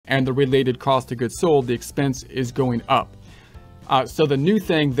and the related cost of goods sold, the expense is going up. So the new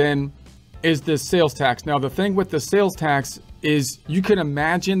thing then is this sales tax. Now, the thing with the sales tax is you can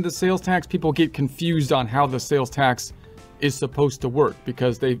imagine the sales tax, people get confused on how the sales tax is supposed to work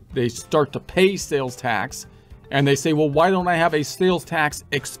because they start to pay sales tax and they say, well, why don't I have a sales tax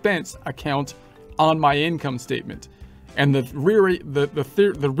expense account on my income statement? And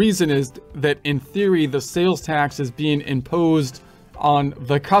the reason is that in theory, the sales tax is being imposed on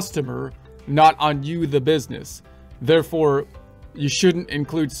the customer, not on you, the business. Therefore, you shouldn't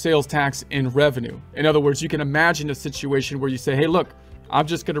include sales tax in revenue. In other words, you can imagine a situation where you say, hey, look, I'm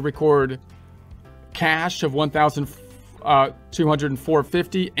just going to record cash of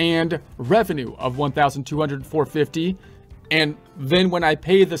 $1,204.50 and revenue of $1,204.50. And then when I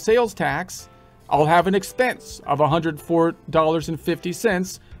pay the sales tax, I'll have an expense of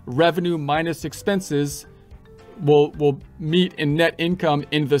 $104.50. Revenue minus expenses will meet in net income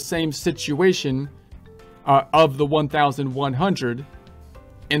in the same situation of the 1,100.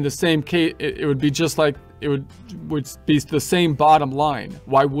 In the same case, it would be just like it would be the same bottom line.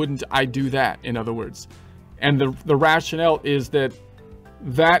 Why wouldn't I do that? In other words, and the rationale is that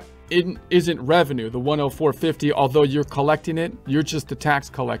isn't revenue. The 104.50, although you're collecting it, you're just a tax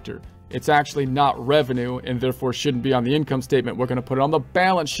collector. It's actually not revenue and therefore shouldn't be on the income statement. We're going to put it on the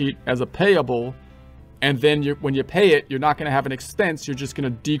balance sheet as a payable. And then when you pay it, you're not going to have an expense. You're just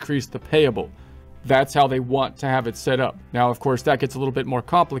going to decrease the payable. That's how they want to have it set up. Now, of course, that gets a little bit more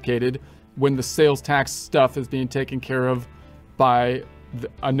complicated when the sales tax stuff is being taken care of by the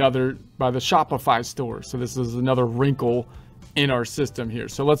Shopify store. So this is another wrinkle in our system here.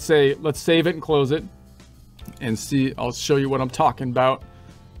 So let's save it and close it and see. I'll show you what I'm talking about.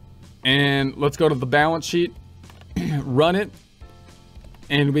 And let's go to the balance sheet, run it.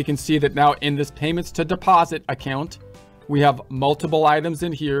 And we can see that now in this payments to deposit account, we have multiple items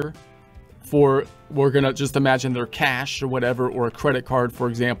in here we're going to just imagine they're cash or whatever, or a credit card, for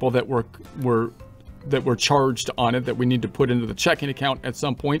example, that were charged on it that we need to put into the checking account at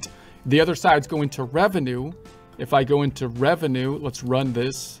some point. The other side's going to revenue. If I go into revenue, let's run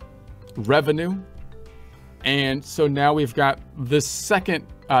this revenue. And so now we've got this second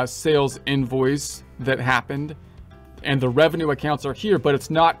sales invoice that happened, and the revenue accounts are here, but it's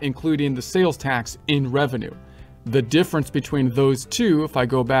not including the sales tax in revenue. The difference between those two, if I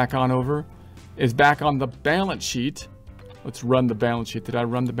go back on over, is back on the balance sheet. Let's run the balance sheet. Did I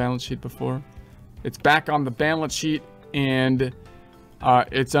run the balance sheet before? It's back on the balance sheet, and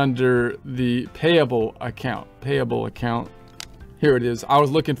it's under the payable account. Payable account. Here it is. I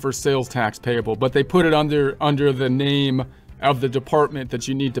was looking for sales tax payable, but they put it under the name of the department that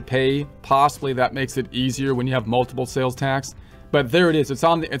you need to pay. Possibly that makes it easier when you have multiple sales tax. But there it is. It's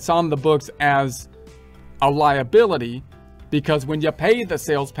on the books as a liability, because when you pay the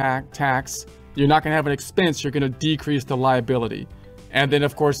sales tax, you're not going to have an expense. You're going to decrease the liability. And then,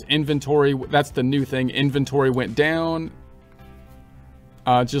 of course, inventory. That's the new thing. Inventory went down,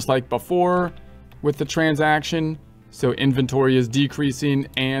 just like before with the transaction. So inventory is decreasing,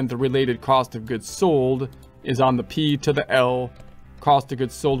 and the related cost of goods sold is on the P to the L. Cost of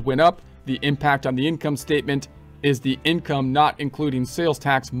goods sold went up. The impact on the income statement is the income not including sales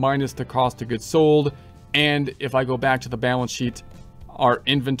tax minus the cost of goods sold. And if I go back to the balance sheet, our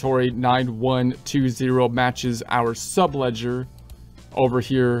inventory 9120 matches our subledger over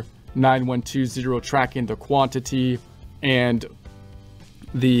here, 9120, tracking the quantity and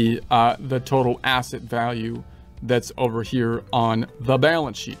the total asset value that's over here on the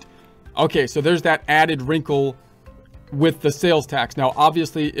balance sheet. Okay, so there's that added wrinkle with the sales tax. Now,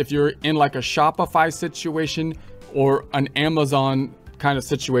 obviously, if you're in like a Shopify situation or an Amazon kind of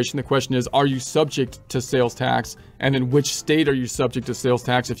situation, the question is, are you subject to sales tax? And in which state are you subject to sales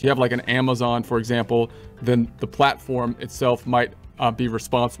tax? If you have like an Amazon, for example, then the platform itself might be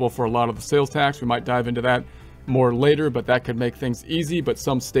responsible for a lot of the sales tax. We might dive into that more later, but that could make things easy. But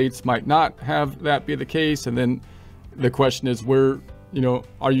some states might not have that be the case. And then the question is, where,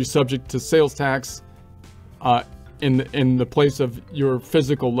 are you subject to sales tax in the place of your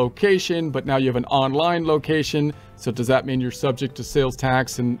physical location, but now you have an online location? So does that mean you're subject to sales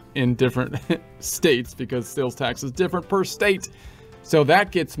tax in different states, because sales tax is different per state? So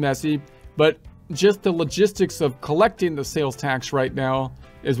that gets messy. But just the logistics of collecting the sales tax right now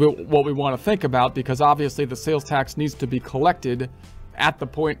is what we want to think about, because obviously the sales tax needs to be collected at the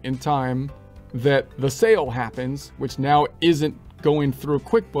point in time that the sale happens, which now isn't going through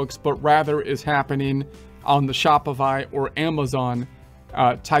QuickBooks, but rather is happening on the Shopify or Amazon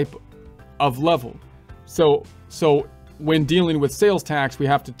type of level. So when dealing with sales tax, we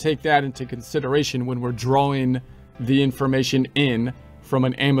have to take that into consideration when we're drawing the information in from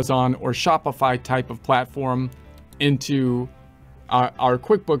an Amazon or Shopify type of platform into our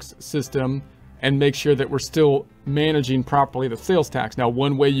QuickBooks system and make sure that we're still managing properly the sales tax. Now,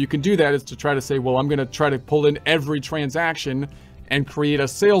 one way you can do that is to try to say, well, I'm going to try to pull in every transaction and create a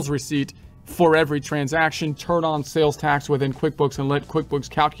sales receipt for every transaction, turn on sales tax within QuickBooks and let QuickBooks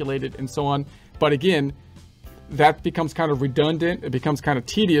calculate it and so on. But again, that becomes kind of redundant. It becomes kind of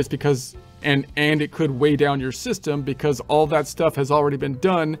tedious because, and it could weigh down your system because all that stuff has already been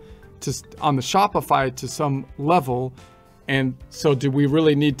done on the Shopify to some level. And so do we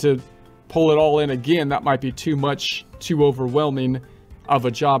really need to pull it all in again? That might be too much, too overwhelming of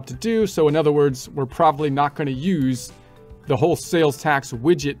a job to do. So in other words, we're probably not going to use the whole sales tax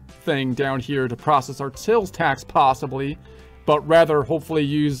widget thing down here to process our sales tax possibly, but rather hopefully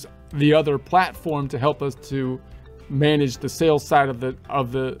use the other platform to help us to manage the sales side of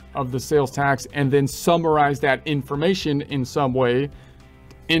the sales tax, and then summarize that information in some way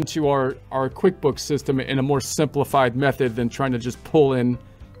into our QuickBooks system in a more simplified method than trying to just pull in,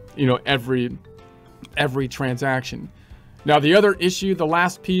 you know, every transaction. Now, the other issue, the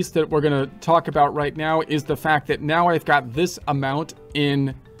last piece that we're going to talk about right now, is the fact that now I've got this amount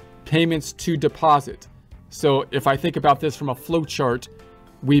in payments to deposit. So if I think about this from a flow chart,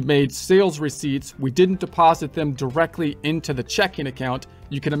 we made sales receipts. We didn't deposit them directly into the checking account.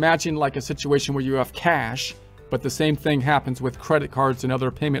 You can imagine like a situation where you have cash, but the same thing happens with credit cards and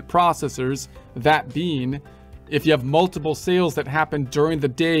other payment processors. That being, if you have multiple sales that happen during the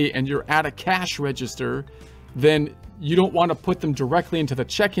day and you're at a cash register, then you don't want to put them directly into the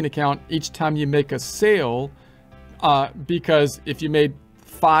checking account each time you make a sale, because if you made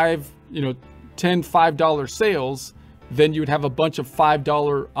 10 $5 sales, then you would have a bunch of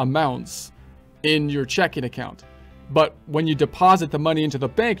 $5 amounts in your checking account. But when you deposit the money into the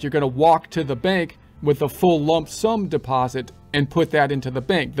bank, you're going to walk to the bank with a full lump sum deposit and put that into the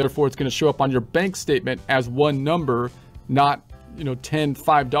bank. Therefore, it's going to show up on your bank statement as one number, not 10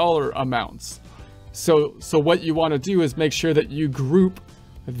 $5 amounts. So what you want to do is make sure that you group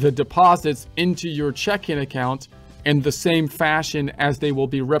the deposits into your checking account in the same fashion as they will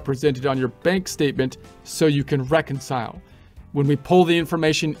be represented on your bank statement, so you can reconcile. When we pull the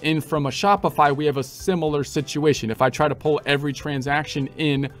information in from a Shopify, we have a similar situation. If I try to pull every transaction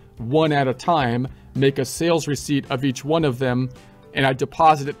in one at a time, make a sales receipt of each one of them, and I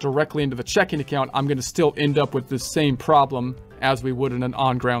deposit it directly into the checking account, I'm going to still end up with the same problem as we would in an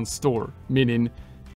on-ground store, meaning